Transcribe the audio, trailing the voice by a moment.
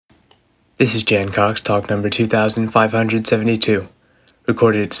This is Jan Cox, talk number 2572,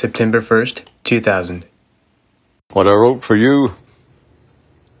 recorded September 1st, 2000. What I wrote for you,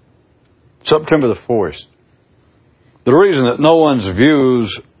 September the 4th. The reason that no one's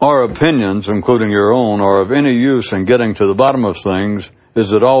views or opinions, including your own, are of any use in getting to the bottom of things is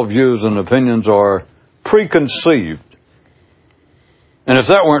that all views and opinions are preconceived. And if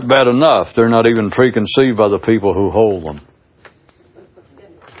that weren't bad enough, they're not even preconceived by the people who hold them.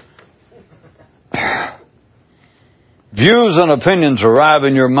 Views and opinions arrive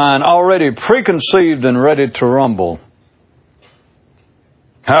in your mind already preconceived and ready to rumble.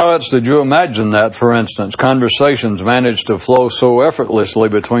 How else did you imagine that, for instance, conversations manage to flow so effortlessly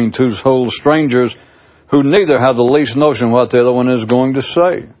between two whole strangers who neither have the least notion what the other one is going to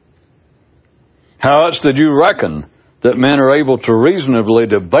say? How else did you reckon that men are able to reasonably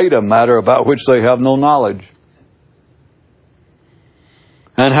debate a matter about which they have no knowledge?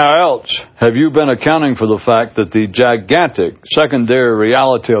 And how else have you been accounting for the fact that the gigantic secondary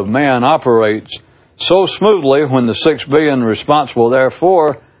reality of man operates so smoothly when the 6 billion responsible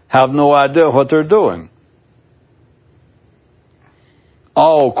therefore have no idea what they're doing?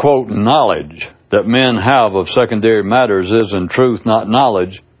 All, quote, knowledge that men have of secondary matters is in truth not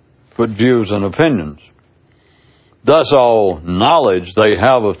knowledge, but views and opinions. Thus, all knowledge they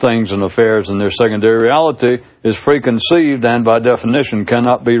have of things and affairs in their secondary reality is preconceived and, by definition,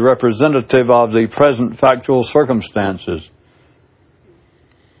 cannot be representative of the present factual circumstances.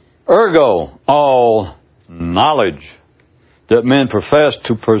 Ergo, all knowledge that men profess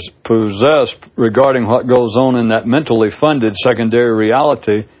to possess regarding what goes on in that mentally funded secondary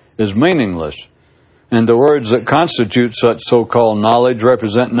reality is meaningless, and the words that constitute such so-called knowledge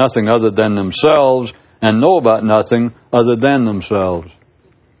represent nothing other than themselves and know about nothing other than themselves.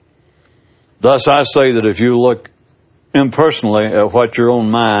 Thus, I say that if you look impersonally at what your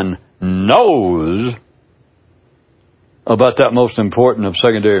own mind knows about that most important of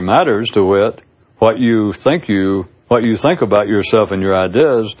secondary matters, to wit, what you think about yourself and your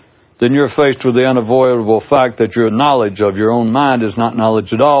ideas, then you're faced with the unavoidable fact that your knowledge of your own mind is not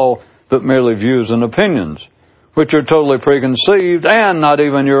knowledge at all, but merely views and opinions, which are totally preconceived and not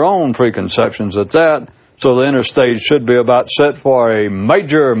even your own preconceptions at that. So the inner stage should be about set for a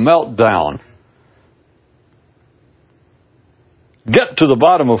major meltdown. Get to the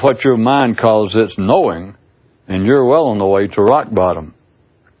bottom of what your mind calls its knowing, and you're well on the way to rock bottom.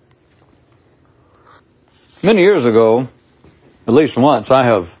 Many years ago, at least once, I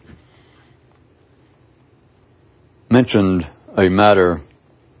have mentioned a matter,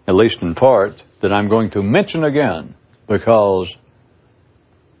 at least in part, that I'm going to mention again because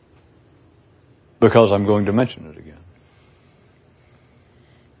I'm going to mention it again.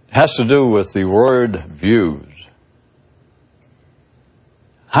 It has to do with the word views.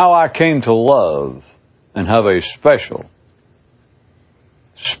 How I came to love and have a special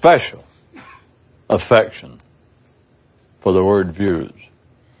affection for the word views.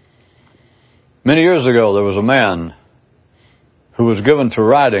 Many years ago, there was a man who was given to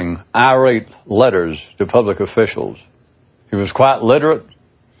writing irate letters to public officials. He was quite literate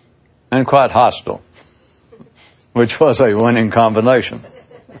and quite hostile, which was a winning combination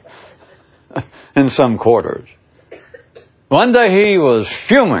in some quarters. One day he was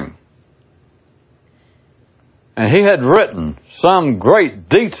fuming, and he had written some great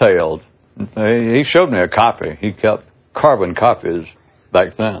detailed, he showed me a copy, he kept carbon copies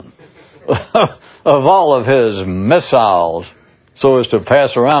back then, of all of his missiles, so as to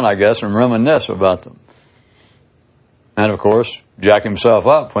pass around, I guess, and reminisce about them. And, of course, jack himself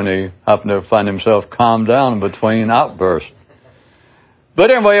up when he happened to find himself calmed down between outbursts. But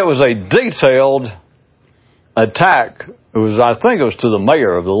anyway, it was a detailed attack. I think it was to the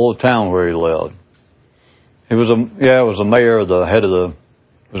mayor of the little town where he lived. It was the mayor, it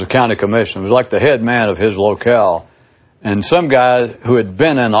was a county commission. It was like the head man of his locale. And some guy who had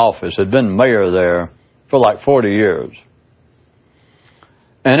been in office, had been mayor there for like 40 years.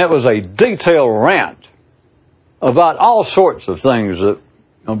 And it was a detailed rant about all sorts of things that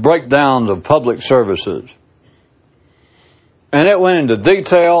break down the public services. And it went into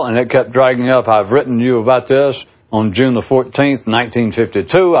detail, and it kept dragging up. I've written you about this on June the 14th,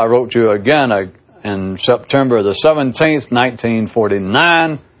 1952. I wrote you again in September the 17th,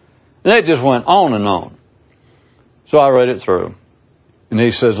 1949. And it just went on and on. So I read it through. And he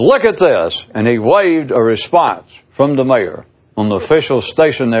says, look at this. And he waved a response from the mayor on the official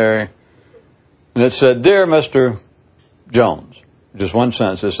stationery. And it said, Dear Mr. Jones, just one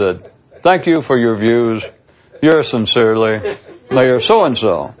sentence. It said, thank you for your views. Yours sincerely, Mayor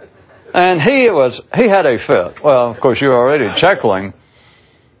so-and-so. And he had a fit. Well, of course, you're already chuckling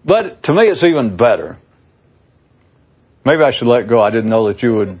But to me, it's even better. Maybe I should let go. I didn't know that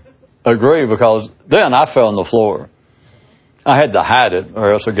you would agree, because then I fell on the floor. I had to hide it,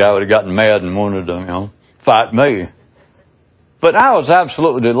 or else a guy would have gotten mad and wanted to, fight me. But I was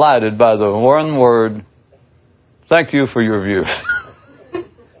absolutely delighted by the one word, thank you for your views.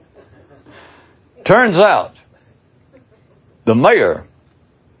 Turns out, the mayor,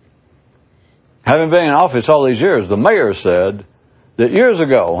 having been in office all these years, the mayor said that years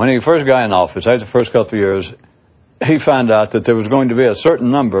ago, when he first got in office, after the first couple of years, he found out that there was going to be a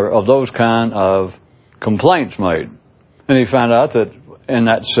certain number of those kind of complaints made. And he found out that in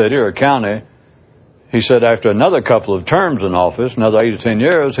that city or county, he said after another couple of terms in office, another 8 to 10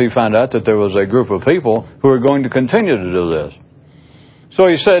 years, he found out that there was a group of people who were going to continue to do this. So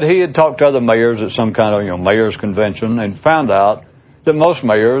he said he had talked to other mayors at some kind of, mayor's convention, and found out that most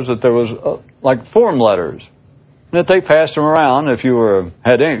mayors, that there was like form letters, and that they passed them around. If you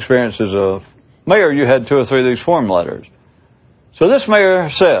had any experience as a mayor, you had 2 or 3 of these form letters. So this mayor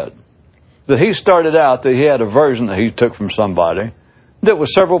said that he started out that he had a version that he took from somebody that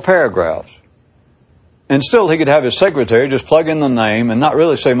was several paragraphs. And still he could have his secretary just plug in the name and not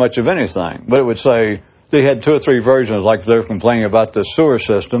really say much of anything. But it would say they had 2 or 3 versions, like they were complaining about the sewer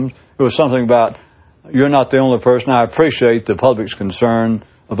systems. It was something about, you're not the only person. I appreciate the public's concern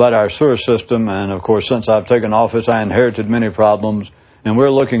about our sewer system. And, of course, since I've taken office, I inherited many problems. And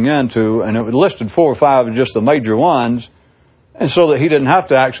we're looking into, and it listed 4 or 5 of just the major ones, and so that he didn't have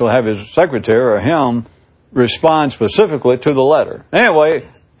to actually have his secretary or him respond specifically to the letter. Anyway,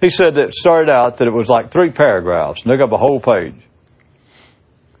 he said that it started out that it was like 3 paragraphs, and took up a whole page.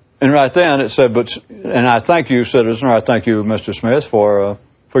 And right then it said, and I thank you, citizen, or I thank you, Mr. Smith, for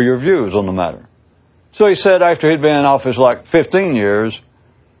your views on the matter. So he said after he'd been in office like 15 years,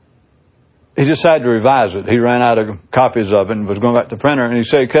 he decided to revise it. He ran out of copies of it and was going back to the printer, and he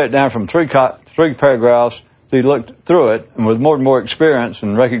said he cut it down from 3 paragraphs. He looked through it, and with more and more experience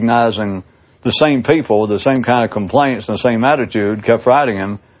and recognizing the same people, the same kind of complaints and the same attitude kept writing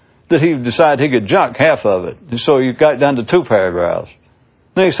him, that he decided he could junk half of it. And so he got down to 2 paragraphs.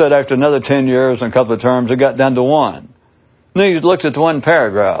 Then he said after another 10 years and a couple of terms, it got down to 1. Then he looked at the 1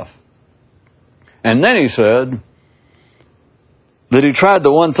 paragraph. And then he said that he tried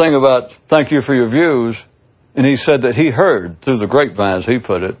the one thing about thank you for your views, and he said that he heard through the grapevine, as he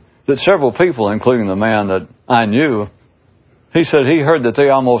put it, that several people, including the man that I knew, he said he heard that they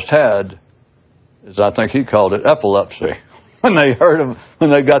almost had, as I think he called it, epilepsy. When they heard him,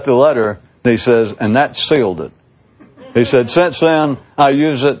 when they got the letter, he says, and that sealed it. He said, since then, I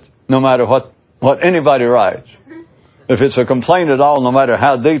use it no matter what anybody writes. If it's a complaint at all, no matter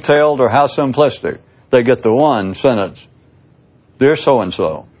how detailed or how simplistic, they get the one sentence, dear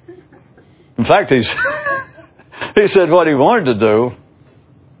so-and-so. In fact, he said what he wanted to do,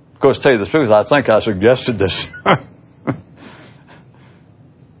 of course, to tell you the truth, I think I suggested this.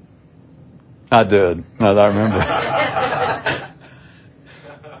 I did, now that I remember.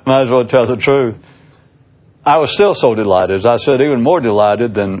 Might as well tell the truth. I was still so delighted, as I said, even more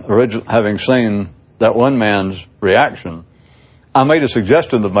delighted than having seen that one man's reaction. I made a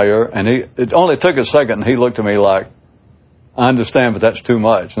suggestion to the mayor, and it only took a second, and he looked at me like, I understand, but that's too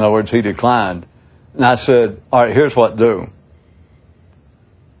much. In other words, he declined. And I said, all right, here's what do.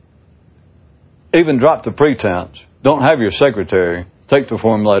 Even drop the pretense. Don't have your secretary take the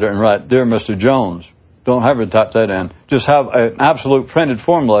form letter and write, Dear Mr. Jones. Don't have her type that in. Just have an absolute printed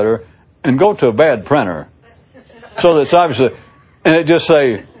form letter and go to a bad printer. So that's obviously, and it just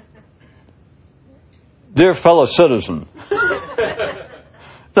say, Dear fellow citizen,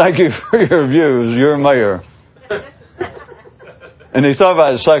 thank you for your views, your mayor. And he thought about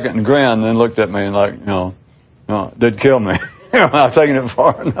it a second and grinned, and then looked at me and like, it did kill me. I've taken it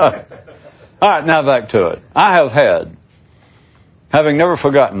far enough. All right, now back to it. I have had, having never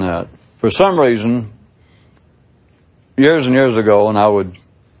forgotten that, for some reason, years and years ago, and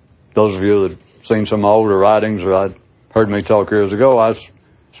those of you that have seen some older writings or I'd heard me talk years ago, I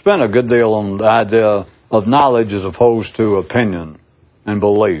spent a good deal on the idea of knowledge as opposed to opinion and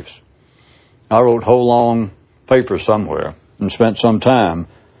beliefs. I wrote whole long papers somewhere and spent some time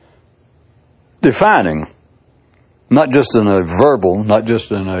defining, not just in a verbal, not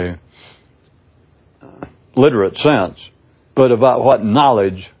just in a literate sense, but about what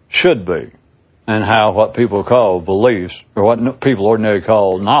knowledge should be and how what people call beliefs, or what people ordinarily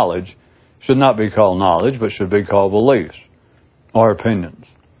call knowledge, should not be called knowledge, but should be called beliefs or opinions.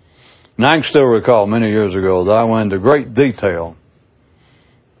 And I can still recall many years ago that I went into great detail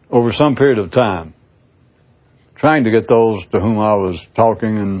over some period of time trying to get those to whom I was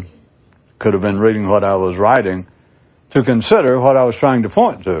talking and could have been reading what I was writing to consider what I was trying to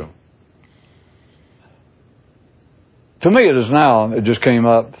point to. To me, it just came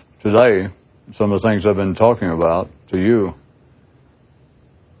up today, some of the things I've been talking about to you.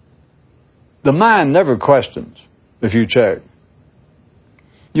 The mind never questions, if you check.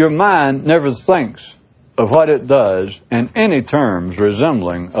 Your mind never thinks of what it does in any terms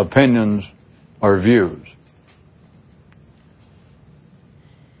resembling opinions or views.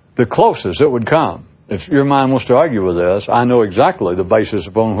 The closest it would come, if your mind wants to argue with this, I know exactly the basis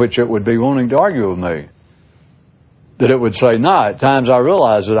upon which it would be wanting to argue with me. That it would say, no, at times I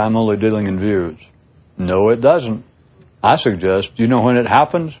realize that I'm only dealing in views. No, it doesn't. I suggest, you know when it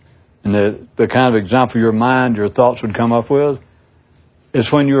happens? And the kind of example your mind, your thoughts would come up with?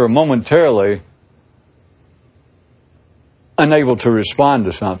 Is when you are momentarily unable to respond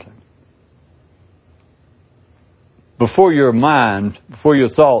to something. Before your mind, before your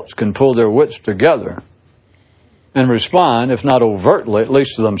thoughts can pull their wits together and respond, if not overtly, at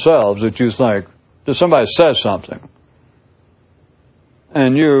least to themselves, that you think, that somebody says something,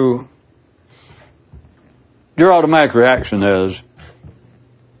 and your automatic reaction is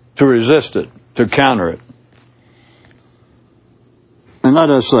to resist it, to counter it. And let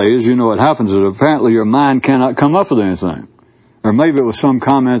us say, as you know, what happens is apparently your mind cannot come up with anything. Or maybe it was some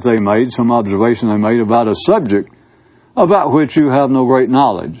comment they made, some observation they made about a subject about which you have no great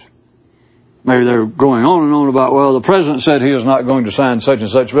knowledge. Maybe they're going on and on about, well, the president said he is not going to sign such and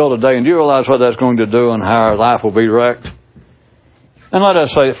such bill today, and do you realize what that's going to do and how our life will be wrecked? And let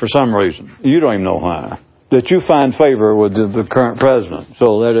us say that for some reason, you don't even know why, that you find favor with the current president.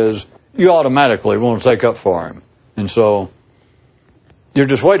 So that is, you automatically want to take up for him. And so you're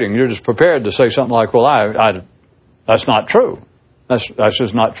just waiting. You're just prepared to say something like, well, that's not true. That's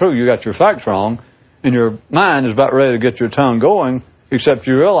just not true. You got your facts wrong. And your mind is about ready to get your tongue going, except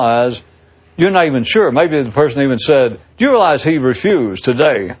you realize you're not even sure. Maybe the person even said, do you realize he refused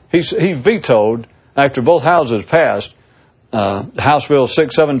today? He vetoed, after both houses passed, House Bill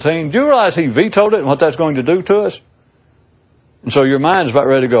 617. Do you realize he vetoed it and what that's going to do to us? And so your mind's about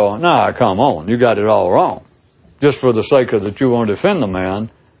ready to go, nah, come on, you got it all wrong. Just for the sake of that you want to defend the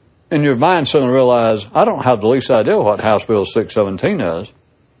man. And your mind suddenly realizes, I don't have the least idea what House Bill 617 is.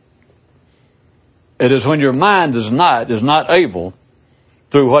 It is when your mind is not able,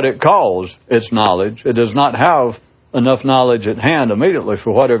 through what it calls its knowledge, it does not have enough knowledge at hand immediately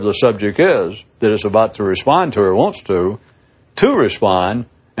for whatever the subject is that it's about to respond to or wants to respond,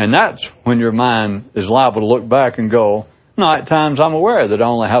 and that's when your mind is liable to look back and go, no, at times I'm aware that I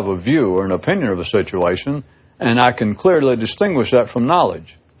only have a view or an opinion of a situation, and I can clearly distinguish that from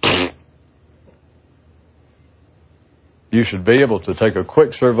knowledge. You should be able to take a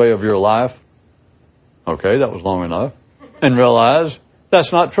quick survey of your life. Okay, that was long enough. And realize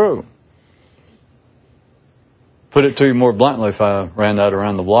that's not true. Put it to you more bluntly, if I ran that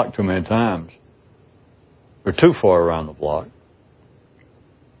around the block too many times, or too far around the block.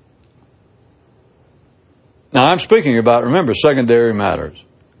 Now, I'm speaking about, remember, secondary matters.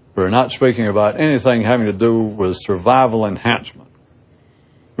 We're not speaking about anything having to do with survival enhancement.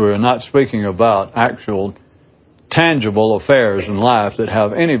 We're not speaking about actual tangible affairs in life that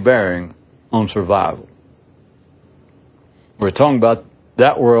have any bearing on survival. We're talking about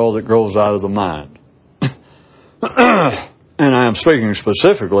that world that grows out of the mind. And I am speaking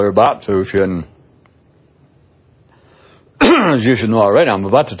specifically about to, if you hadn't, as you should know already, I'm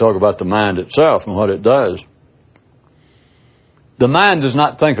about to talk about the mind itself and what it does. The mind does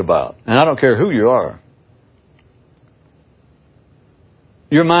not think about, and I don't care who you are,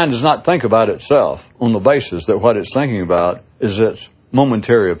 your mind does not think about itself on the basis that what it's thinking about is its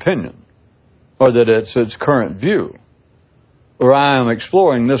momentary opinion, or that it's its current view, or I am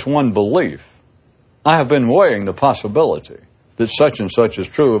exploring this one belief. I have been weighing the possibility that such and such is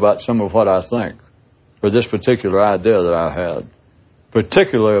true about some of what I think, or this particular idea that I had,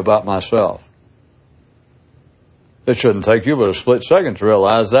 particularly about myself. It shouldn't take you but a split second to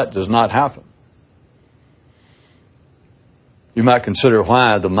realize that does not happen. You might consider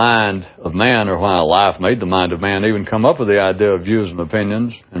why the mind of man, or why life made the mind of man even come up with the idea of views and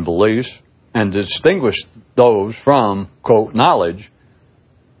opinions and beliefs and distinguish those from, quote, knowledge.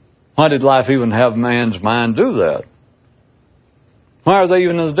 Why did life even have man's mind do that? Why are they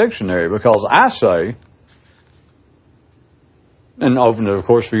even in the dictionary? Because I say, and open it, of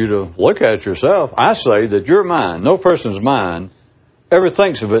course, for you to look at yourself, I say that your mind, no person's mind, ever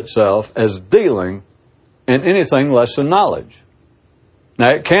thinks of itself as dealing in anything less than knowledge. Now,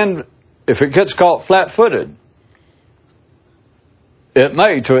 it can, if it gets caught flat-footed, it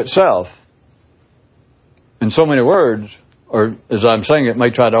may to itself, in so many words, or as I'm saying, it may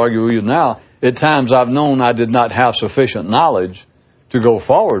try to argue with you now, at times I've known I did not have sufficient knowledge to go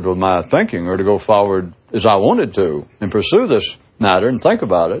forward with my thinking or to go forward as I wanted to and pursue this matter and think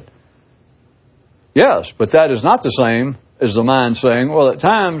about it. Yes, but that is not the same as the mind saying, well, at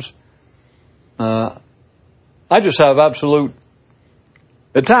times I just have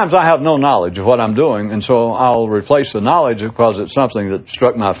at times I have no knowledge of what I'm doing, and so I'll replace the knowledge because it's something that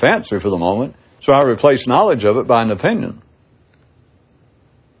struck my fancy for the moment, so I'll replace knowledge of it by an opinion.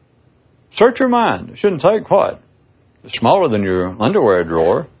 Search your mind. It shouldn't take what? It's smaller than your underwear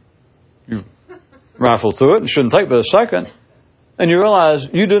drawer. You rifle through it. It shouldn't take but a second. And you realize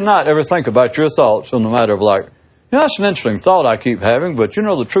you do not ever think about your thoughts on the matter of like, that's an interesting thought I keep having, but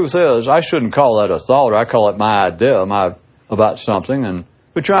the truth is I shouldn't call that a thought, or I call it my idea about something.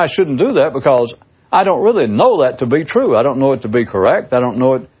 But I shouldn't do that because I don't really know that to be true. I don't know it to be correct. I don't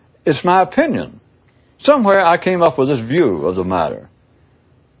know it. It's my opinion. Somewhere I came up with this view of the matter.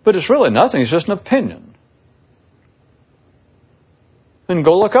 But it's really nothing. It's just an opinion. And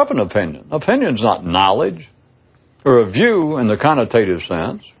go look up an opinion. Opinion's not knowledge or a view in the connotative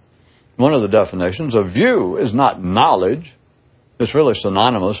sense. One of the definitions, a view is not knowledge. It's really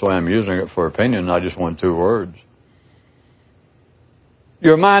synonymous, the way I'm using it for opinion. I just want two words.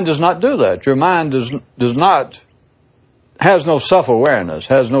 Your mind does not do that. Your mind has no self-awareness,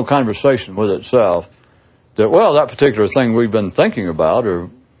 has no conversation with itself that, well, that particular thing we've been thinking about or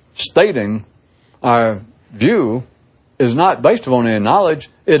stating our view is not based upon any knowledge.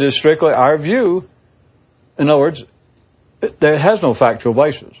 It is strictly our view. In other words, it has no factual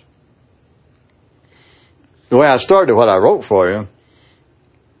basis. The way I started what I wrote for you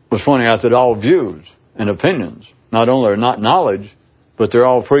was pointing out that all views and opinions not only are not knowledge, but they're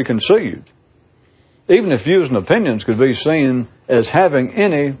all preconceived. Even if views and opinions could be seen as having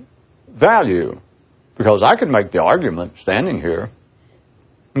any value, because I could make the argument standing here.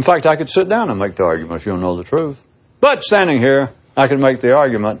 In fact, I could sit down and make the argument if you don't know the truth. But standing here, I could make the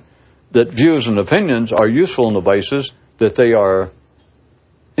argument that views and opinions are useful on the basis that they are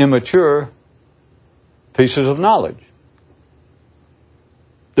immature pieces of knowledge.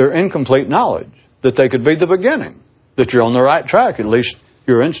 They're incomplete knowledge, that they could be the beginning, that you're on the right track. At least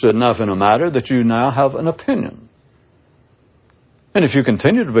you're interested enough in a matter that you now have an opinion. And if you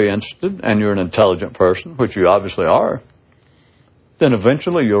continue to be interested and you're an intelligent person, which you obviously are, then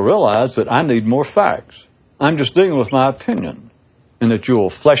eventually you'll realize that I need more facts. I'm just dealing with my opinion, and that you will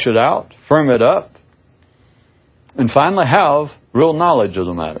flesh it out, firm it up, and finally have real knowledge of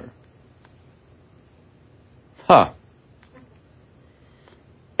the matter.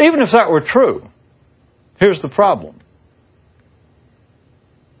 Even if that were true, here's the problem.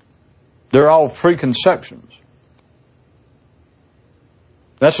 They're all preconceptions.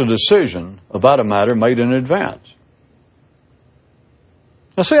 That's a decision about a matter made in advance.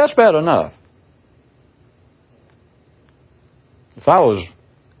 Now see, that's bad enough. If I was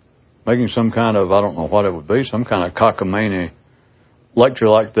making some kind of, I don't know what it would be, some kind of cockamamie lecture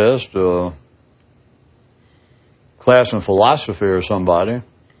like this to a class in philosophy or somebody,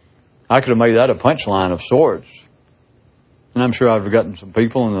 I could have made that a punchline of sorts. And I'm sure I've gotten some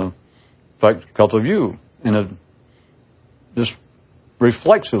people, in fact, a couple of you, just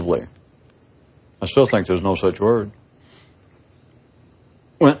reflexively. I still think there's no such word.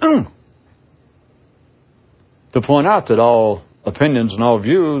 To point out that all opinions and all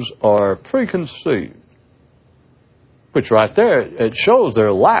views are preconceived, which right there, it shows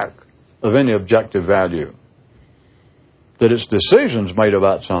their lack of any objective value. That it's decisions made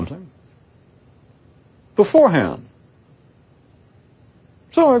about something beforehand.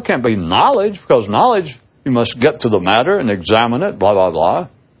 So it can't be knowledge, because knowledge, you must get to the matter and examine it, blah, blah, blah.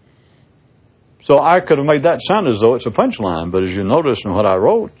 So I could have made that sound as though it's a punchline, but as you notice in what I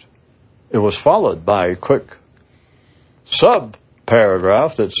wrote, it was followed by a quick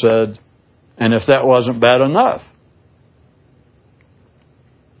sub-paragraph that said, and if that wasn't bad enough,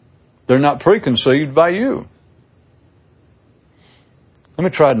 they're not preconceived by you. Let me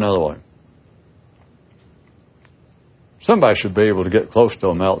try it another way. Somebody should be able to get close to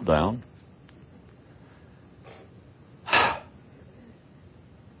a meltdown. At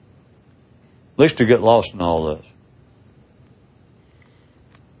least to get lost in all this.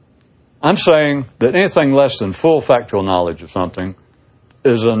 I'm saying that anything less than full factual knowledge of something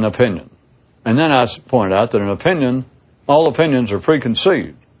is an opinion. And then I pointed out that an opinion, all opinions are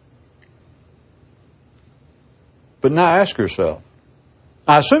preconceived. But now ask yourself,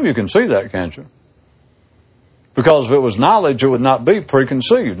 I assume you can see that, can't you? Because if it was knowledge, it would not be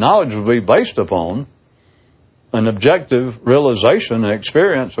preconceived. Knowledge would be based upon an objective realization and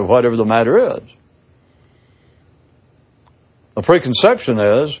experience of whatever the matter is. A preconception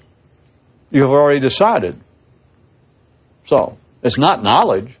is you've already decided. So, it's not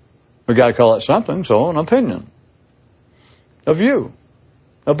knowledge. We've got to call it something, so an opinion, a view,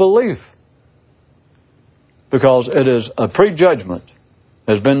 a belief. Because it is a prejudgment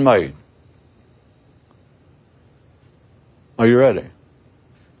has been made. Are you ready?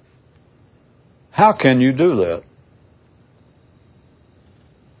 How can you do that?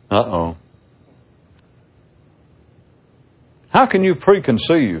 Uh-oh. How can you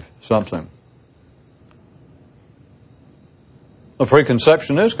preconceive something? A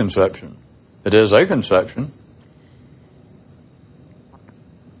preconception is conception. It is a conception.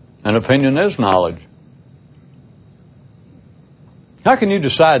 An opinion is knowledge. How can you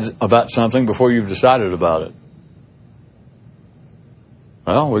decide about something before you've decided about it?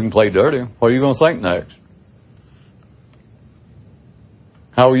 Well, we can play dirty. What are you going to think next?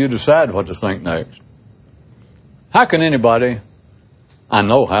 How will you decide what to think next? How can anybody, I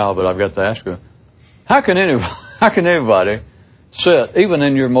know how, but I've got to ask you, how can anybody sit, even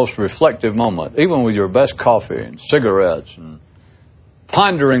in your most reflective moment, even with your best coffee and cigarettes and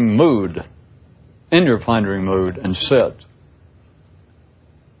pondering mood, in your pondering mood, and sit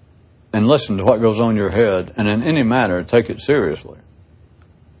and listen to what goes on in your head, and in any manner take it seriously?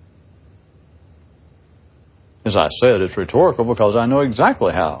 As I said, it's rhetorical because I know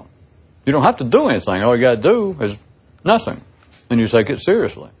exactly how. You don't have to do anything. All you got to do is nothing, and you take it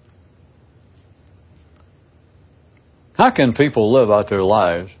seriously. How can people live out their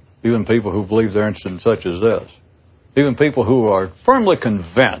lives, even people who believe they're interested in such as this, even people who are firmly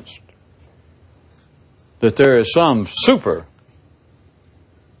convinced that there is some super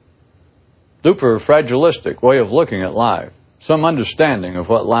duper fragilistic way of looking at life, some understanding of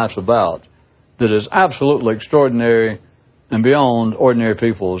what life's about that is absolutely extraordinary and beyond ordinary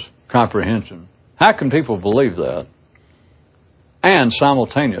people's comprehension? How can people believe that and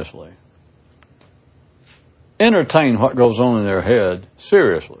simultaneously entertain what goes on in their head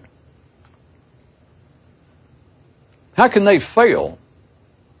seriously? How can they fail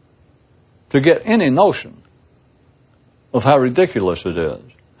to get any notion of how ridiculous it is,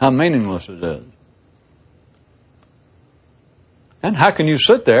 how meaningless it is? And how can you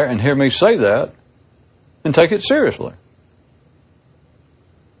sit there and hear me say that and take it seriously?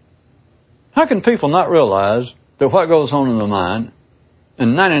 How can people not realize that what goes on in the mind,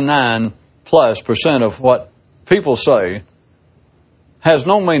 and 99+% of what people say, has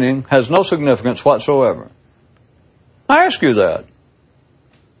no meaning, has no significance whatsoever? I ask you that.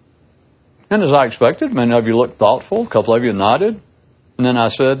 And as I expected, many of you looked thoughtful, a couple of you nodded, and then I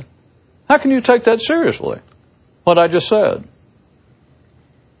said, how can you take that seriously, what I just said?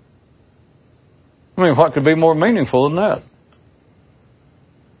 I mean, what could be more meaningful than that?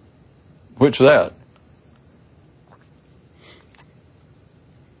 Which that?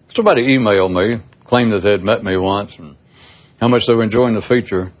 Somebody emailed me, claimed that they had met me once, and how much they were enjoying the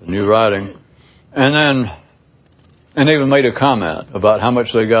feature, the new writing, and even made a comment about how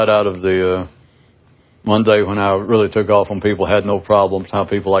much they got out of the one day when I really took off when people had no problems, how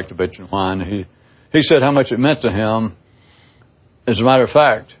people like to bitch and whine. He said how much it meant to him. As a matter of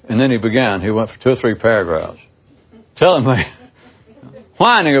fact, and then he went for 2 or 3 paragraphs, telling me,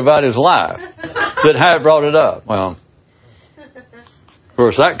 whining about his life, that had brought it up. Well, of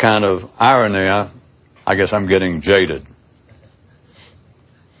course, that kind of irony, I guess I'm getting jaded.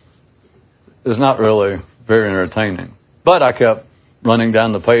 It's not really very entertaining. But I kept running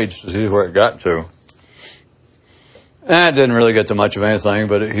down the page to see where it got to. And it didn't really get to much of anything,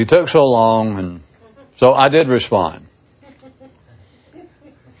 but he took so long, and so I did respond.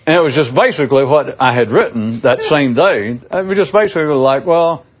 And it was just basically what I had written that same day. It was just basically like,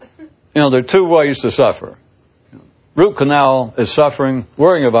 well, there are 2 ways to suffer. Root canal is suffering.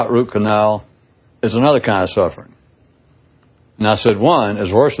 Worrying about root canal is another kind of suffering. And I said one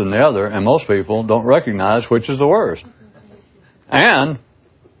is worse than the other, and most people don't recognize which is the worst. And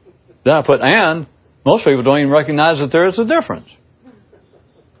then I put and, most people don't even recognize that there is a difference.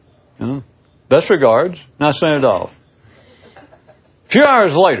 Best regards, and I sent it off. A few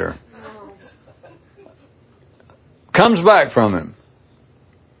hours later, comes back from him.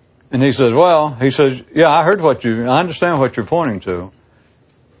 And he says, yeah, I understand what you're pointing to.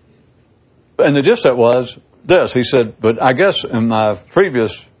 And the gist of it was this. He said, but I guess in my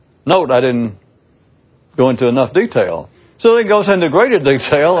previous note, I didn't go into enough detail. So he goes into greater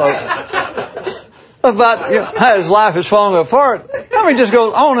detail about how his life is falling apart. I mean, it just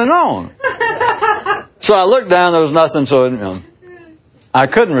goes on and on. So I looked down, there was nothing, so I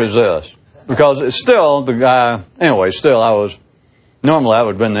couldn't resist. Because it's still the guy, anyway, normally that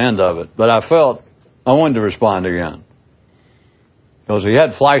would have been the end of it. But I felt I wanted to respond again. because he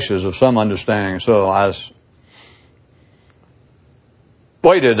had flashes of some understanding. So I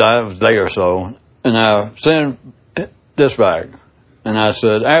waited a day or so, and I sent this back. And I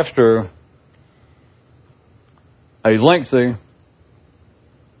said, after a lengthy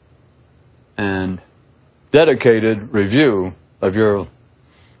and dedicated review of your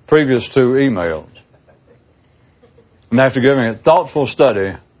previous 2 emails, and after giving it thoughtful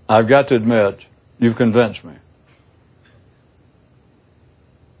study, I've got to admit, you've convinced me.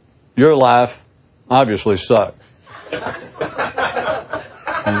 Your life obviously sucked.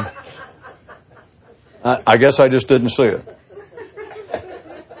 I guess I just didn't see it.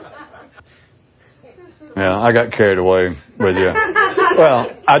 Yeah, I got carried away with you.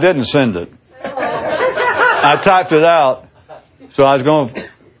 Well, I didn't send it. I typed it out, so I was going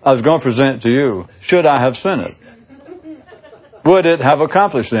to present it to you. Should I have sent it? Would it have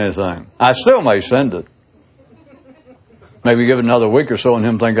accomplished anything? I still may send it. Maybe give it another week or so and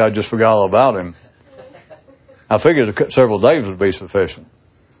him think I just forgot all about him. I figured several days would be sufficient.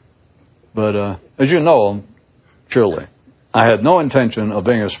 But as you know, surely, I had no intention of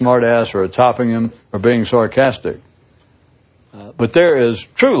being a smart-ass or topping him or being sarcastic. But there is,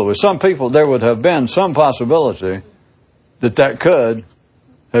 truly, with some people, there would have been some possibility that could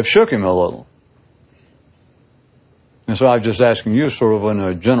have shook him a little. And so I'm just asking you sort of in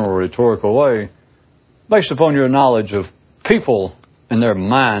a general rhetorical way, based upon your knowledge of people and their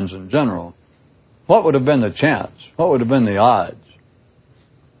minds in general, what would have been the chance? What would have been the odds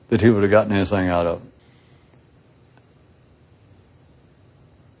that he would have gotten anything out of it?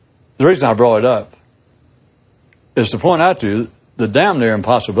 The reason I brought it up is to point out to you the damn near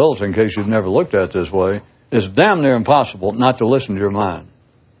impossibility, in case you've never looked at it this way, is damn near impossible not to listen to your mind.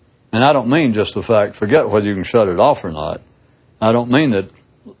 And I don't mean just the fact, forget whether you can shut it off or not. I don't mean that,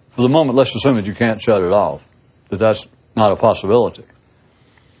 for the moment, let's assume that you can't shut it off, that that's not a possibility.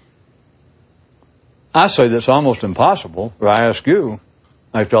 I say that's almost impossible, or I ask you,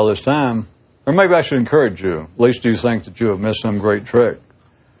 after all this time, or maybe I should encourage you, at least you think that you have missed some great trick.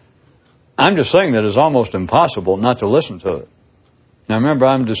 I'm just saying that it's almost impossible not to listen to it. Now remember,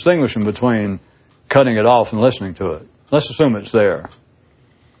 I'm distinguishing between cutting it off and listening to it. Let's assume it's there.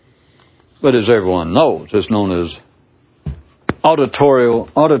 But as everyone knows, it's known as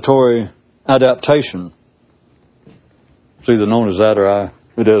auditory adaptation. It's either known as that or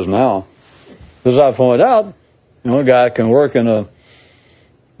it is now. As I pointed out, a guy can work in a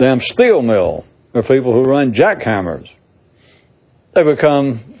damn steel mill, or people who run jackhammers. They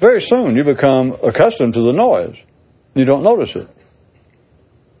become, very soon, you become accustomed to the noise. You don't notice it.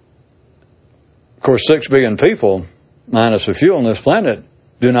 Of course, 6 billion people, minus a few on this planet,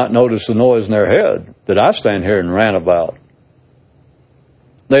 do not notice the noise in their head that I stand here and rant about.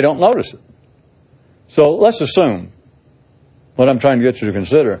 They don't notice it. So let's assume, what I'm trying to get you to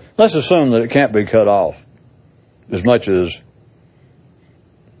consider, let's assume that it can't be cut off as much as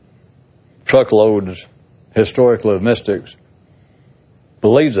truckloads, historically, of mystics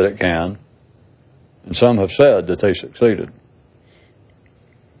believe that it can, and some have said that they succeeded.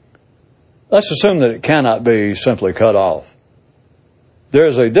 Let's assume that it cannot be simply cut off. There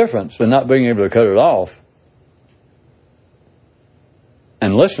is a difference in not being able to cut it off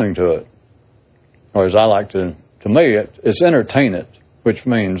and listening to it, or as I like to me, it's entertain it, which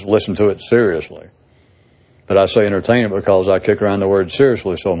means listen to it seriously. But I say entertain it because I kick around the word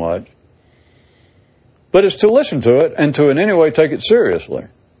seriously so much. But it's to listen to it and to in any way take it seriously.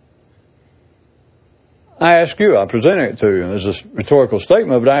 I ask you, I'm presenting it to you as a rhetorical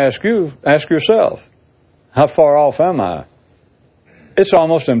statement, but I ask you, ask yourself, how far off am I? It's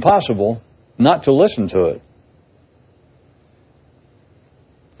almost impossible not to listen to it.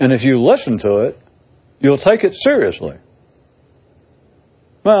 And if you listen to it, you'll take it seriously.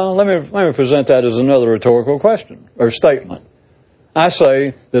 Well, let me present that as another rhetorical question or statement. I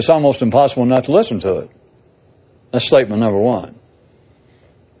say that it's almost impossible not to listen to it. That's statement number one.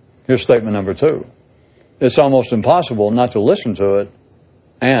 Here's statement number two. It's almost impossible not to listen to it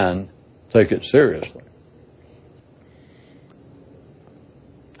and take it seriously.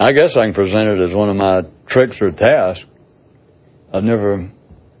 I guess I can present it as one of my tricks or tasks. I've never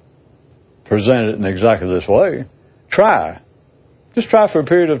presented it in exactly this way. Try. Just try for a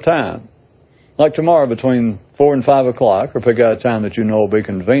period of time. Like tomorrow between 4 and 5 o'clock, or pick out a time that you know will be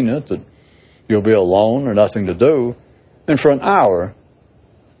convenient, that you'll be alone or nothing to do. And for an hour,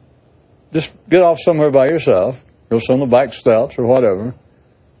 just get off somewhere by yourself, go some of the back steps or whatever,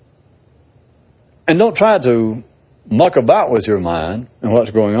 and don't try to muck about with your mind and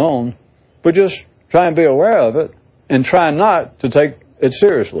what's going on, but just try and be aware of it and try not to take it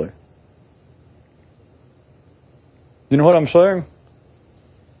seriously. You know what I'm saying?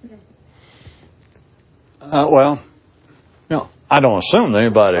 Well, I don't assume that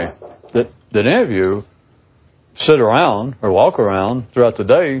anybody that any of you sit around or walk around throughout the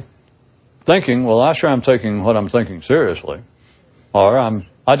day thinking, well, I'm sure I'm taking what I'm thinking seriously. Or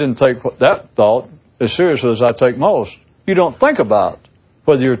I didn't take that thought as seriously as I take most. You don't think about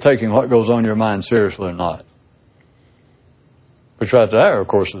whether you're taking what goes on in your mind seriously or not. Which right there, of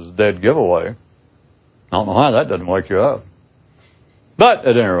course, is a dead giveaway. I don't know why that doesn't wake you up. But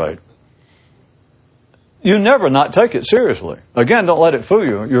at any rate, you never not take it seriously. Again, don't let it fool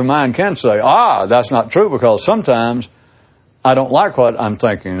you. Your mind can say, that's not true, because sometimes I don't like what I'm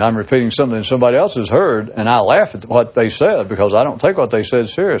thinking. I'm repeating something somebody else has heard, and I laugh at what they said because I don't take what they said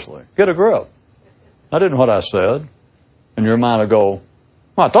seriously. Get a grip. That isn't what I said. And your mind will go,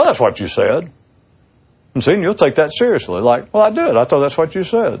 well, I thought that's what you said. And see, you'll take that seriously. Like, well, I did. I thought that's what you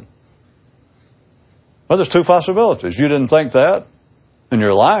said. Well, there's two possibilities. You didn't think that, and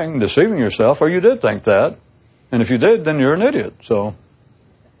you're lying, deceiving yourself, or you did think that. And if you did, then you're an idiot. So,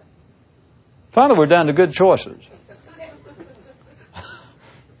 finally, we're down to good choices.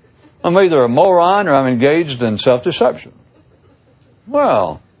 I'm either a moron or I'm engaged in self-deception.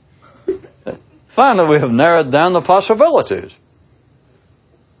 Well, finally, we have narrowed down the possibilities.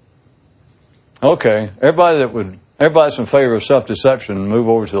 Okay, everybody's in favor of self-deception, move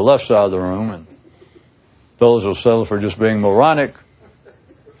over to the left side of the room, and those who settle for just being moronic,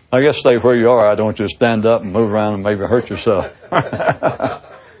 I guess stay where you are. I don't want you to stand up and move around and maybe hurt yourself.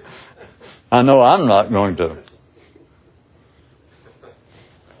 I know I'm not going to.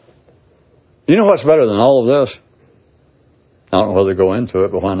 You know what's better than all of this? I don't know whether to go into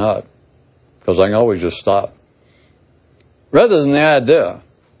it, but why not? Because I can always just stop. Rather than the idea,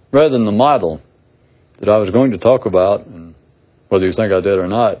 rather than the model that I was going to talk about, and whether you think I did or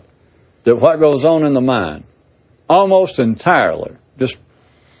not, that what goes on in the mind, almost entirely, just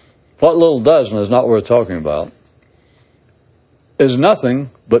what little dozen is not worth talking about, is nothing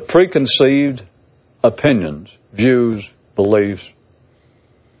but preconceived opinions, views, beliefs.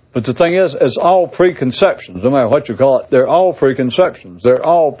 But the thing is, it's all preconceptions, no matter what you call it. They're all preconceptions. They're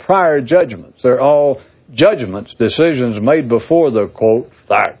all prior judgments. They're all judgments, decisions made before the, quote,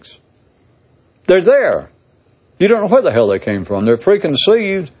 facts. They're there. You don't know where the hell they came from. They're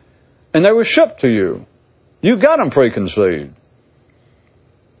preconceived, and they were shipped to you. You got them preconceived.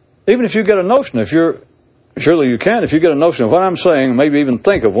 Even if you get a notion, surely you can, if you get a notion of what I'm saying, maybe even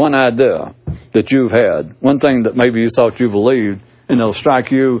think of one idea that you've had, one thing that maybe you thought you believed, and it'll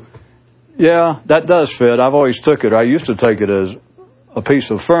strike you, yeah, that does fit. I've always took it. I used to take it as a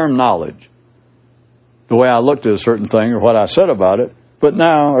piece of firm knowledge, the way I looked at a certain thing or what I said about it. But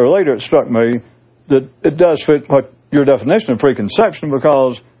now or later it struck me that it does fit what your definition of preconception,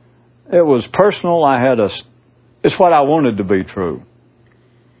 because it was personal. It's what I wanted to be true.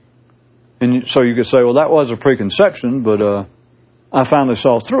 And so you could say, well, that was a preconception, but I finally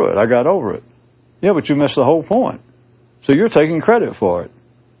saw through it. I got over it. Yeah, but you missed the whole point. So you're taking credit for it.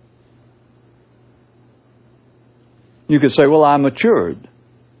 You could say, well, I matured.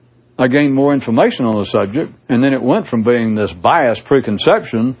 I gained more information on the subject, and then it went from being this biased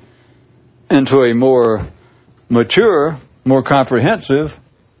preconception into a more mature, more comprehensive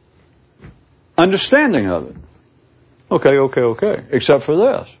understanding of it. Okay. Except for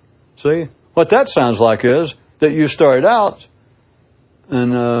this. See? What that sounds like is that you started out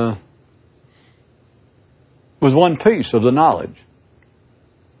and with one piece of the knowledge.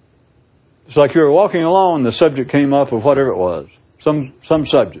 It's like you were walking along and the subject came up of whatever it was. Some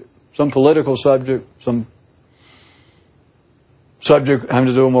subject. Some political subject. Some subject having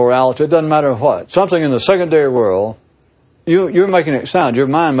to do with morality. It doesn't matter what. Something in the secondary world. You're making it sound. Your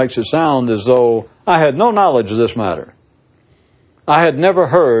mind makes it sound as though I had no knowledge of this matter. I had never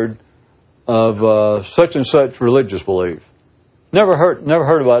heard of such and such religious belief. Never heard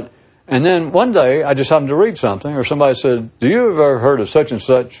about it. And then one day, I just happened to read something, or somebody said, do you have ever heard of such and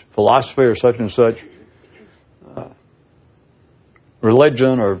such philosophy or such and such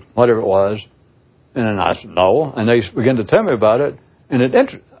religion or whatever it was? And then I said, no. And they began to tell me about it.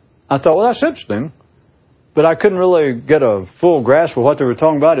 And I thought, well, that's interesting. But I couldn't really get a full grasp of what they were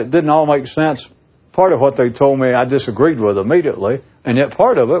talking about. It didn't all make sense. Part of what they told me I disagreed with immediately. And yet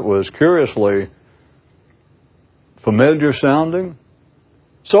part of it was curiously familiar sounding.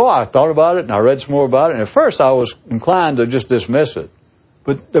 So I thought about it and I read some more about it. And at first I was inclined to just dismiss it.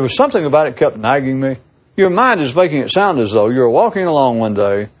 But there was something about it that kept nagging me. Your mind is making it sound as though you're walking along one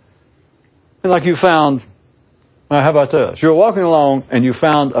day and like you found, well, how about this? You're walking along and you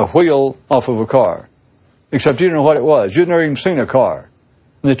found a wheel off of a car. Except you didn't know what it was. You'd never even seen a car.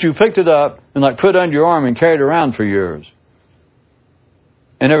 And that you picked it up and like put it under your arm and carried it around for years.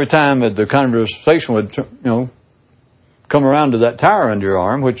 And every time that the conversation would, come around to that tire under your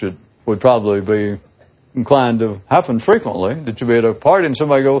arm, which it would probably be inclined to happen frequently, that you'd be at a party and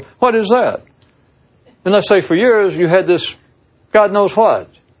somebody go, what is that? And let's say for years you had this, God knows what.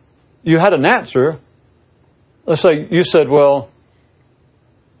 You had an answer. Let's say you said, well,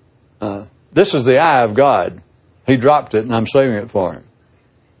 this is the eye of God. He dropped it and I'm saving it for him.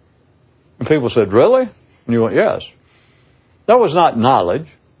 And people said, really? And you went, yes. That was not knowledge.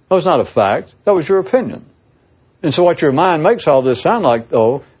 That was not a fact. That was your opinion. And so what your mind makes all this sound like,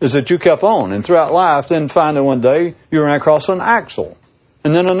 though, is that you kept on. And throughout life, then finally one day, you ran across an axle.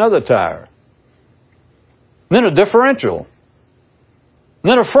 And then another tire. Then a differential.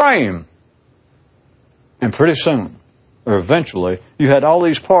 Then a frame. And pretty soon, or eventually, you had all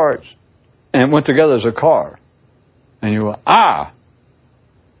these parts and it went together as a car. And you went,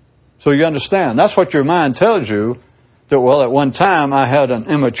 So you understand. That's what your mind tells you, that, well, at one time I had an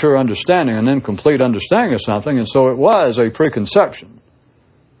immature understanding, an incomplete understanding of something, and so it was a preconception.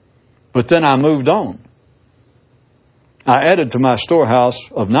 But then I moved on. I added to my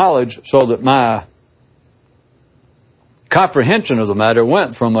storehouse of knowledge so that my comprehension of the matter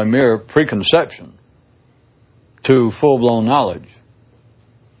went from a mere preconception to full-blown knowledge.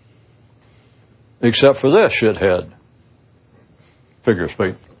 Except for this shithead. Figure of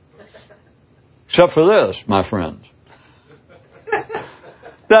speech. Except for this, my friends.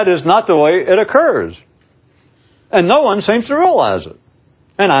 That is not the way it occurs. And no one seems to realize it.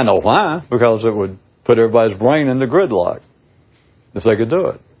 And I know why, because it would put everybody's brain into gridlock if they could do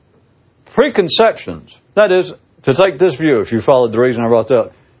it. Preconceptions. That is, to take this view, if you followed the reason I brought that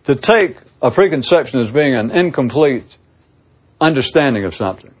up, to take a preconception as being an incomplete understanding of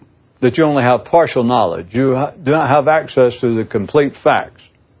something, that you only have partial knowledge. You do not have access to the complete facts.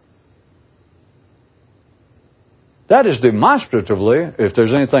 That is demonstratively, if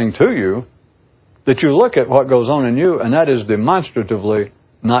there's anything to you, that you look at what goes on in you, and that is demonstratively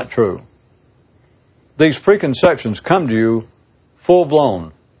not true. These preconceptions come to you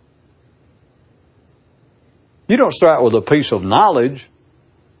full-blown. You don't start with a piece of knowledge,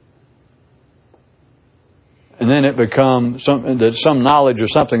 and then it becomes some knowledge or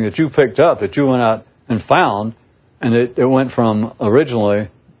something that you picked up, that you went out and found, and it went from originally,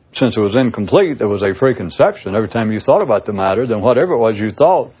 since it was incomplete, there was a preconception. Every time you thought about the matter, then whatever it was you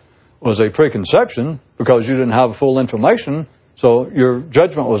thought was a preconception because you didn't have full information, so your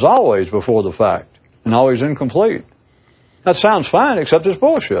judgment was always before the fact and always incomplete. That sounds fine, except it's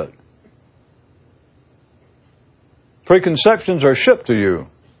bullshit. Preconceptions are shipped to you.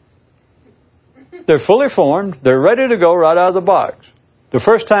 They're fully formed. They're ready to go right out of the box. The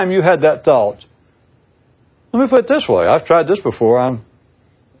first time you had that thought, let me put it this way. I've tried this before.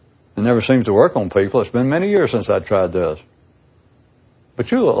 It never seems to work on people. It's been many years since I tried this.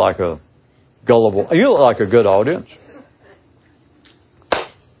 But you look like a good audience.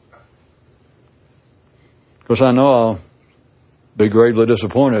 Because I know I'll be gravely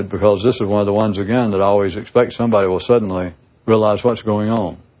disappointed because this is one of the ones, again, that I always expect somebody will suddenly realize what's going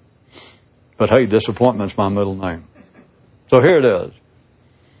on. But hey, disappointment's my middle name. So here it is.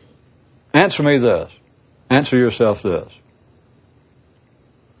 Answer me this. Answer yourself this.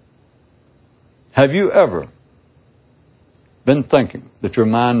 Have you ever been thinking that your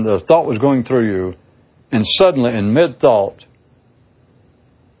mind, the thought was going through you, and suddenly in mid-thought,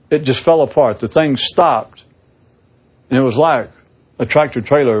 it just fell apart. The thing stopped, and it was like a tractor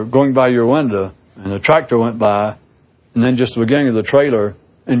trailer going by your window, and the tractor went by, and then just the beginning of the trailer,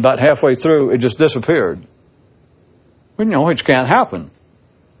 and about halfway through, it just disappeared. Well, which can't happen.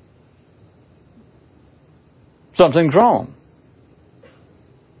 Something's wrong.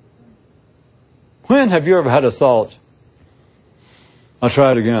 When have you ever had a thought, I'll try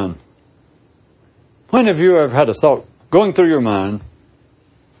it again. When have you ever had a thought going through your mind,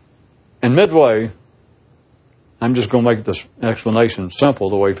 and midway, I'm just going to make this explanation simple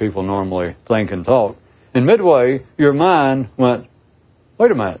the way people normally think and talk, and midway, your mind went,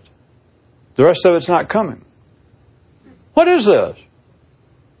 wait a minute, the rest of it's not coming. What is this?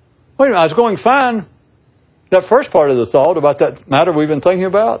 Wait a minute, I was going fine. That first part of the thought about that matter we've been thinking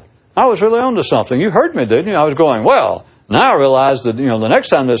about, I was really onto something. You heard me, didn't you? I was going, well, now I realize that, the next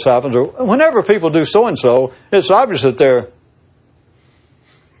time this happens, or whenever people do so-and-so, it's obvious that they're,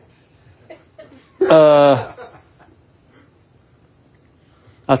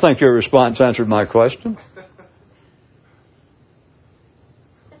 I think your response answered my question.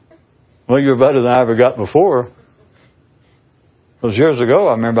 Well, you're better than I ever got before. Because years ago,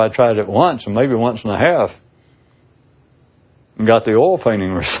 I remember I tried it once, and maybe once and a half, and got the oil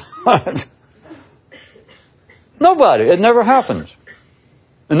painting response. Nobody. It never happens.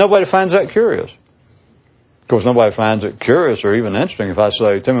 And nobody finds that curious. Of course, nobody finds it curious or even interesting if I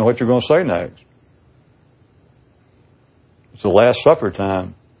say, tell me what you're going to say next. It's the Last Supper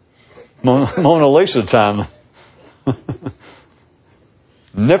time. Mona Lisa time.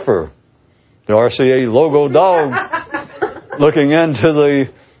 Nipper, the RCA logo dog, looking into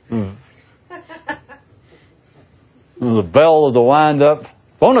the bell of the wind-up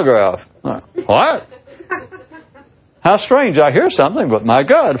phonograph. What? How strange. I hear something, but my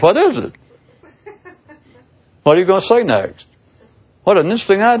God, what is it? What are you going to say next? What an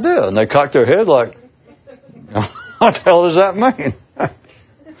interesting idea. And they cock their head like, what the hell does that mean?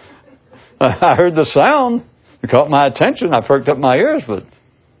 I heard the sound. It caught my attention. I perked up my ears, but...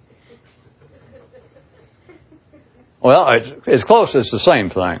 Well, it's close. It's the same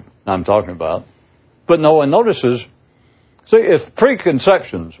thing I'm talking about. But no one notices. See, if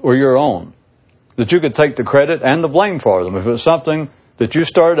preconceptions were your own, that you could take the credit and the blame for them, if it was something that you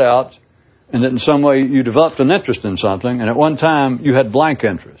started out and that in some way you developed an interest in something, and at one time you had blank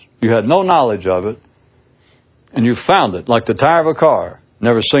interest, you had no knowledge of it, and you found it, like the tire of a car,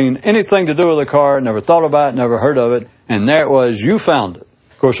 never seen anything to do with the car, never thought about it, never heard of it, and there it was, you found it.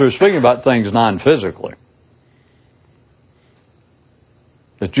 Of course, we're speaking about things non-physically.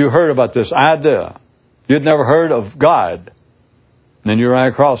 That you heard about this idea. You'd never heard of God. And then you ran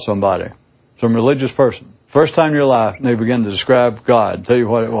across somebody, some religious person. First time in your life, and they began to describe God, tell you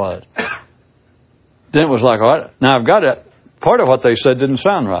what it was. Then it was like, all right, now I've got it. Part of what they said didn't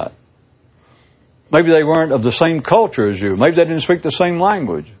sound right. Maybe they weren't of the same culture as you. Maybe they didn't speak the same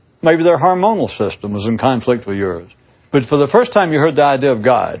language. Maybe their hormonal system was in conflict with yours. But for the first time you heard the idea of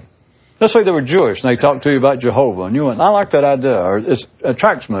God, let's say they were Jewish and they talked to you about Jehovah, and you went, I like that idea, or it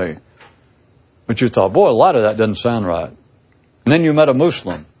attracts me. But you thought, boy, a lot of that doesn't sound right. And then you met a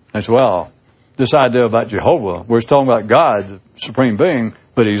Muslim. They said, well, this idea about Jehovah, we're talking about God, the Supreme Being,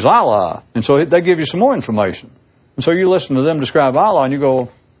 but He's Allah. And so they give you some more information. And so you listen to them describe Allah, and you go,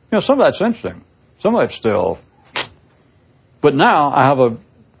 some of that's interesting. Some of it's still. But now I have a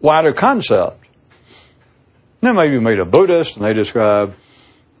wider concept. Then maybe you meet a Buddhist, and they describe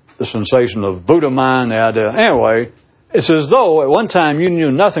the sensation of Buddha mind, the idea. Anyway, it's as though at one time you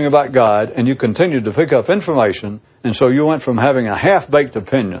knew nothing about God, and you continued to pick up information, and so you went from having a half-baked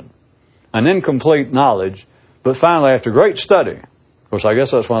opinion, an incomplete knowledge, but finally, after great study, of course, I guess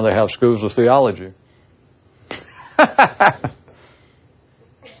that's why they have schools of theology.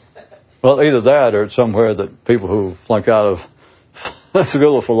 Well, either that or it's somewhere that people who flunk out of the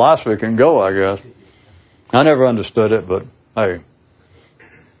school of philosophy can go, I guess. I never understood it, but hey,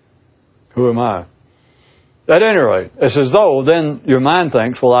 who am I? At any rate, it's as though then your mind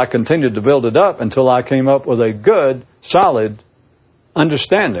thinks, well, I continued to build it up until I came up with a good, solid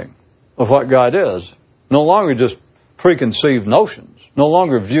understanding of what God is. No longer just preconceived notions, no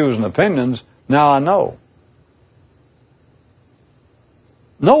longer views and opinions. Now I know.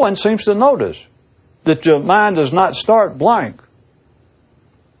 No one seems to notice that your mind does not start blank.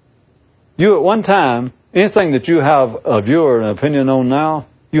 You at one time, anything that you have a view or an opinion on now,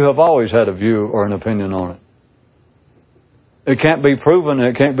 you have always had a view or an opinion on it. It can't be proven,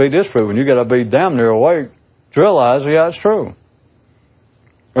 it can't be disproven. You got to be damn near awake to realize, yeah, it's true.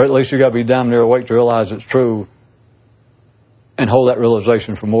 Or at least you got to be damn near awake to realize it's true and hold that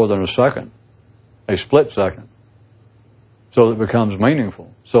realization for more than a second, a split second, so that it becomes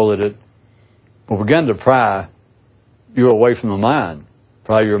meaningful, so that it will begin to pry you away from the mind,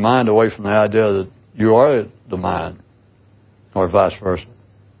 pry your mind away from the idea that you are the mind, or vice versa.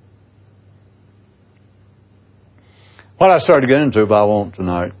 What I started to get into, but I won't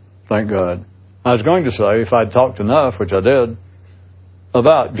tonight, thank God. I was going to say, if I'd talked enough, which I did,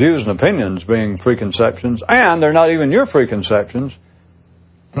 about views and opinions being preconceptions, and they're not even your preconceptions.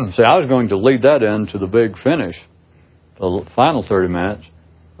 See, I was going to lead that into the big finish, the final 30 minutes,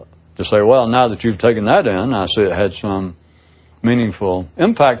 to say, well, now that you've taken that in, I see it had some meaningful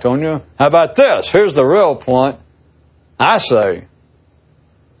impact on you. How about this? Here's the real point. I say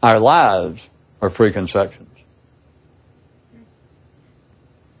our lives are preconceptions.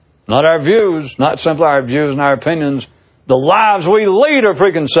 Not our views, not simply our views and our opinions. The lives we lead are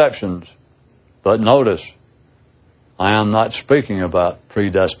preconceptions. But notice, I am not speaking about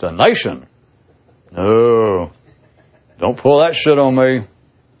predestination. No. Don't pull that shit on me.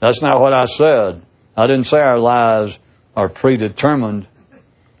 That's not what I said. I didn't say our lives are predetermined.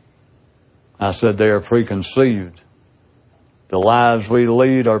 I said they are preconceived. The lives we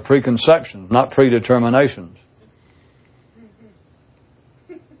lead are preconceptions, not predeterminations.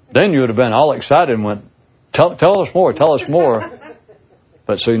 Then you would have been all excited and went, tell us more, tell us more.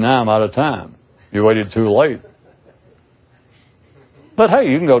 But see, now I'm out of time. You waited too late. But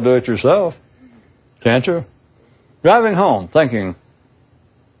hey, you can go do it yourself, can't you? Driving home, thinking,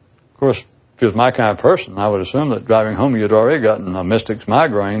 of course, if you was my kind of person, I would assume that driving home you'd already gotten a mystic's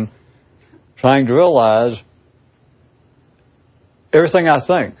migraine, trying to realize everything I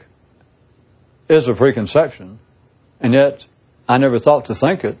think is a preconception, and yet I never thought to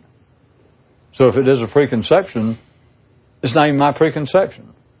think it. So if it is a preconception, it's not even my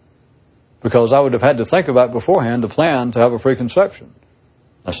preconception, because I would have had to think about beforehand to plan to have a preconception.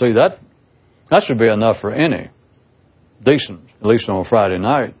 Now see, that should be enough for any decent, at least on a Friday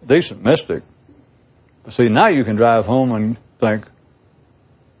night, decent mystic. But see, now you can drive home and think,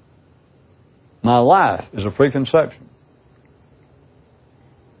 my life is a preconception.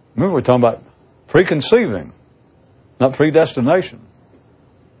 Remember, we're talking about preconceiving, not predestination.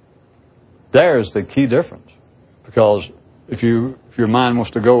 There's the key difference. Because if your mind wants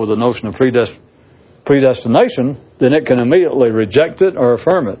to go with the notion of predestination, then it can immediately reject it or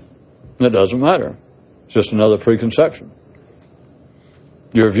affirm it. And it doesn't matter. It's just another preconception.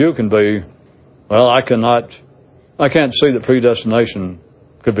 Your view can be, well, I can't see that predestination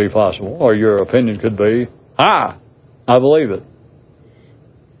could be possible. Or your opinion could be, I believe it.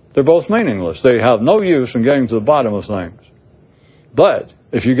 They're both meaningless. They have no use in getting to the bottom of things. But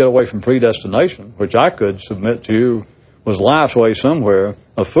if you get away from predestination, which I could submit to you was life's way somewhere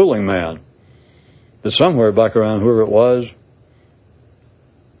of fooling man, that somewhere back around whoever it was,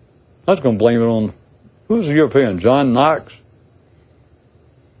 I was going to blame it on, who was the European? John Knox?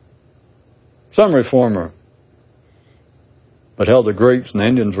 Some reformer. But hell, the Greeks and the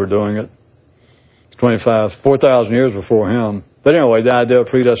Indians were doing it 4,000 years before him. But anyway, the idea of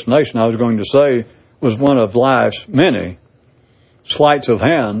predestination, I was going to say, was one of life's many sleights of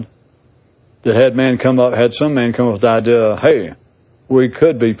hand that had some man come up with the idea, hey, we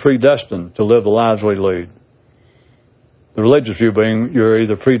could be predestined to live the lives we lead. The religious view being you're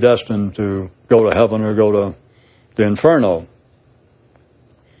either predestined to go to heaven or go to the inferno.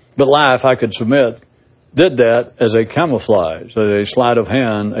 But life, I could submit, did that as a camouflage, as a sleight of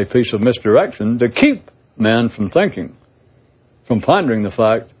hand, a piece of misdirection to keep men from thinking, from pondering the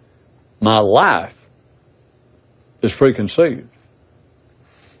fact, my life is preconceived.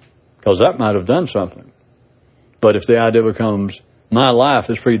 Because that might have done something. But if the idea becomes, my life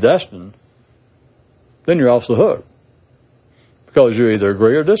is predestined, then you're off the hook. Because you either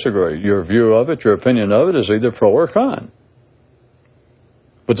agree or disagree. Your view of it, your opinion of it is either pro or con.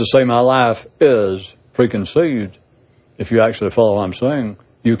 But to say my life is preconceived, if you actually follow what I'm saying,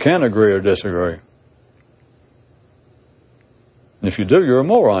 you can agree or disagree. And if you do, you're a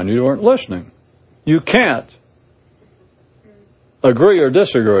moron. You weren't listening. You can't agree or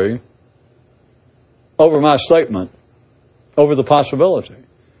disagree over my statement, over the possibility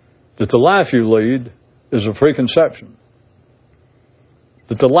that the life you lead is a preconception.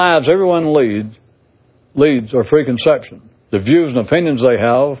 That the lives everyone leads are preconception. The views and opinions they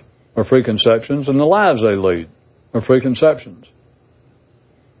have are preconceptions, and the lives they lead are preconceptions.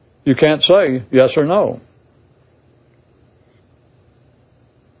 You can't say yes or no.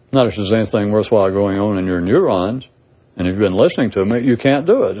 Not if there's anything worthwhile going on in your neurons, and if you've been listening to me, you can't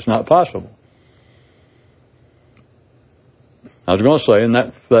do it. It's not possible. I was going to say, and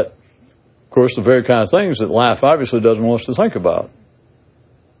that of course, the very kind of things that life obviously doesn't want us to think about.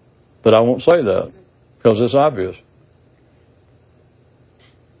 But I won't say that, because it's obvious.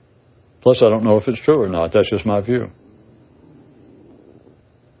 Plus, I don't know if it's true or not. That's just my view.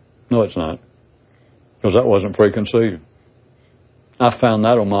 No, it's not. Because that wasn't preconceived. I found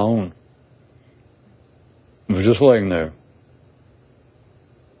that on my own. It was just laying there.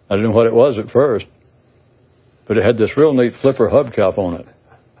 I didn't know what it was at first, but it had this real neat flipper hubcap on it.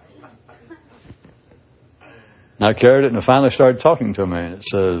 And I carried it, and it finally started talking to me, and it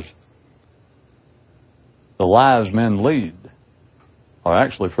says, the lives men lead are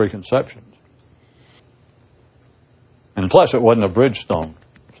actually preconceptions. And plus, it wasn't a Bridgestone,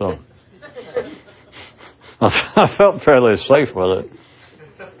 so I felt fairly safe with it.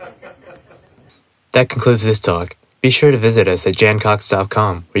 That concludes this talk. Be sure to visit us at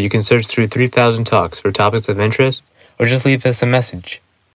jancox.com, where you can search through 3,000 talks for topics of interest, or just leave us a message.